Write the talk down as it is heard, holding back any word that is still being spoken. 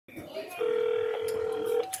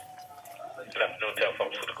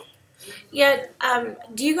Yeah,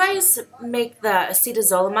 do you guys make the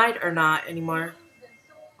acetazolamide or not anymore?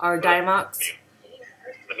 Or Diamox?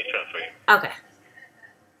 Let me transfer you. Okay.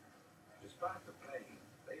 Despite the pain,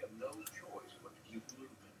 they have no choice but to keep moving.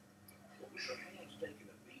 With their hands taking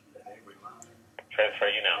a beating at every line. Transfer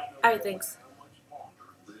you now. Alright, thanks. How much longer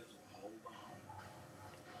Liz will hold on?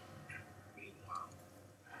 Meanwhile,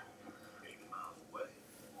 80 miles away,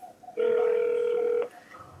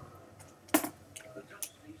 the tough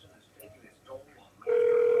season has taken its toll on Master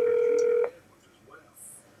Hunter Junior Edwards as well.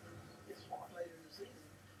 It's far later in the season.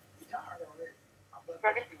 You're tired already.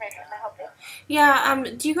 Yeah,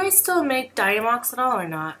 do you guys still make Diamox at all or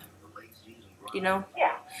not? Do you know?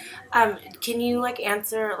 Yeah. Can you, like,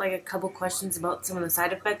 answer, like, a couple questions about some of the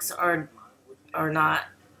side effects or not?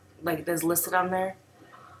 Like, there's listed on there?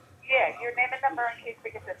 Yeah, your name and number in case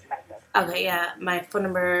we get disconnected. Okay, yeah. My phone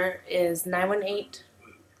number is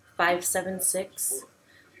 918-576.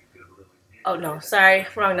 Oh, no. Sorry.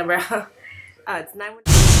 Wrong number. It's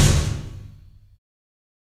 918.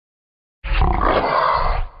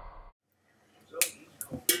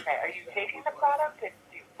 Okay, are you taking the product? Do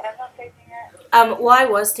you plan on taking it? Well, I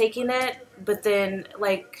was taking it, but then,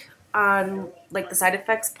 like, on, like, the side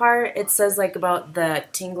effects part, it says, like, about the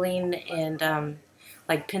tingling and,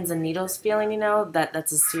 like, pins and needles feeling, you know,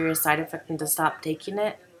 that's a serious side effect and to stop taking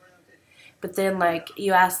it. But then, like,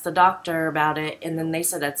 you ask the doctor about it, and then they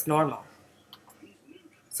said that's normal.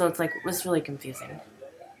 So it's, like, it was really confusing.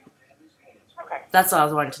 Okay. That's all I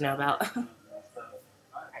was wanting to know about. Okay,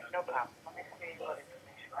 no problem. Let me see what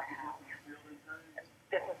information I have.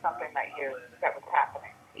 This is something that was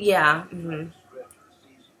happening. Yeah,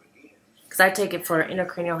 Because I take it for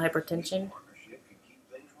intracranial hypertension.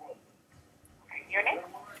 Okay, your name?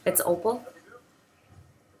 It's Opal.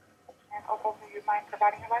 And Opal, do you mind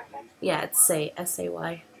providing your last name? Yeah, it's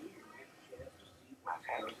S-A-Y.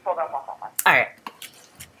 Okay, just hold on one moment. All right.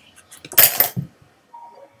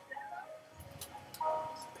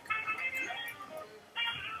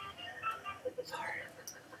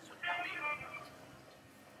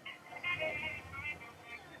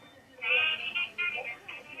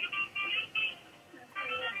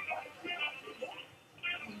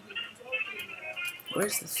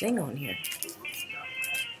 Where's the thing on here?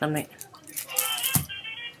 I'm like,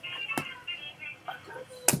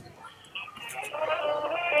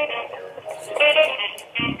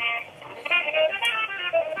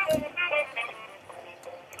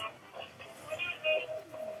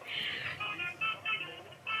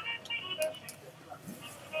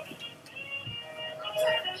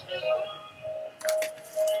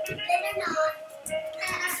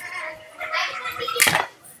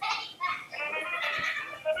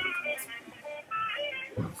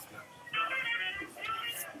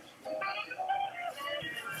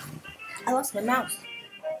 I lost my mouse.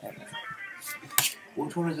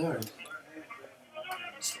 Which one is ours?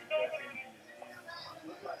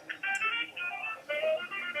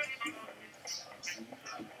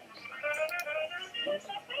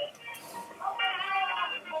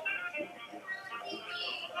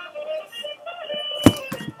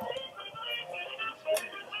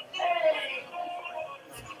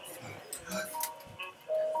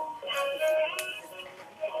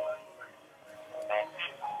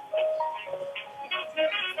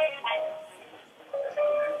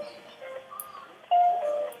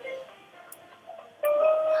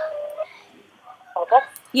 Opal?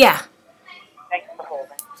 Yeah. Thanks for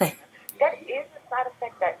holding. Say. That is a side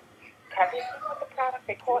effect that can be seen with the product.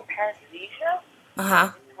 They call it paresthesia,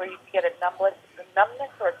 Uh-huh. where you get a numbness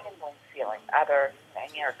or a tingling feeling, either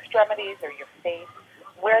in your extremities or your face.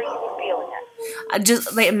 Where are you feeling it?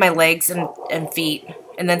 Just like in my legs and feet.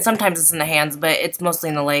 And then sometimes it's in the hands, but it's mostly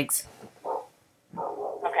in the legs.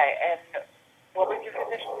 Okay, and what was your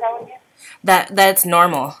physician telling you? That's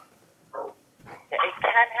normal. It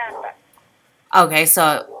can happen. Okay,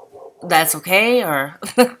 so that's okay, or?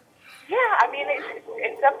 Yeah, I mean,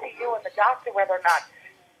 it's up to you and the doctor whether or not,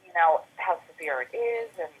 you know, how severe it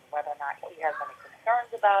is and whether or not he has any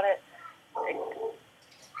concerns about it.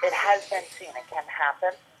 It has been seen. It can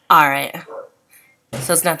happen. All right.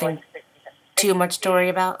 So it's nothing too much to worry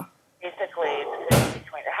about? Basically, it's in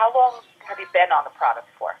between. How long have you been on the product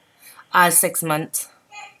for? 6 months.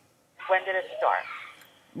 When did it start?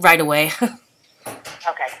 Right away.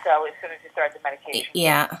 Okay, so as soon as you started the medication.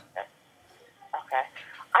 Yeah. Okay.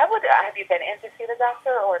 I would, have you been in to see the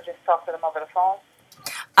doctor or just talk to them over the phone?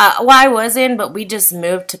 Well, I was in, but we just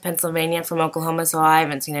moved to Pennsylvania from Oklahoma, so I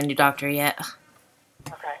haven't seen a new doctor yet.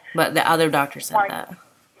 Okay. But the other doctor said that.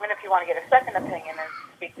 Even if you want to get a second opinion and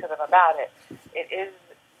speak to them about it, it is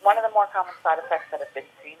one of the more common side effects that have been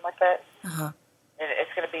seen with it. Uh-huh.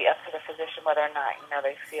 It's going to be up to the physician whether or not,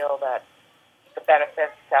 they feel that the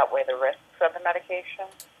benefits outweigh the risks of the medication,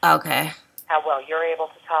 Okay. how well you're able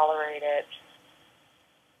to tolerate it.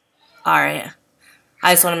 All right.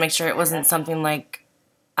 I just want to make sure it wasn't something like,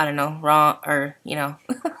 I don't know, wrong or,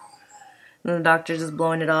 the doctor just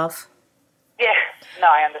blowing it off. Yeah, no,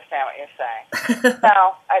 I understand what you're saying.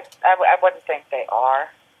 No, I wouldn't think they are.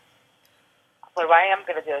 What I am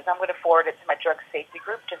going to do is I'm going to forward it to my drug safety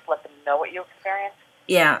group, just let them know what you experienced.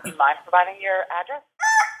 Yeah. Do you mind providing your address?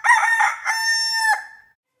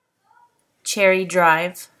 Cherry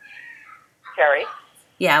Drive. Cherry.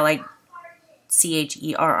 Yeah, like Cherry.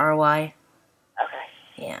 Okay.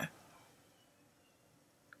 Yeah.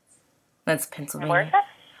 That's And where is Pennsylvania.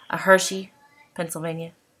 that? Hershey,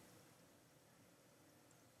 Pennsylvania.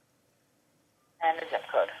 And the zip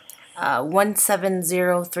code.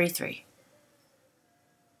 17033. Okay.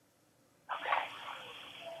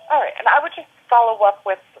 All right. And I would just follow up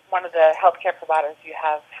with one of the healthcare providers you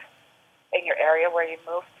have in your area where you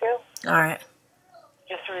moved to. All right.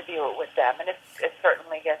 Just to review it with them. And if it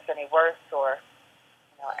certainly gets any worse or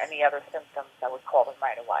any other symptoms, I would call them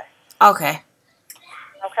right away. Okay.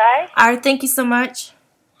 Okay? All right. Thank you so much.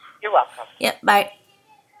 You're welcome. Yep. Bye.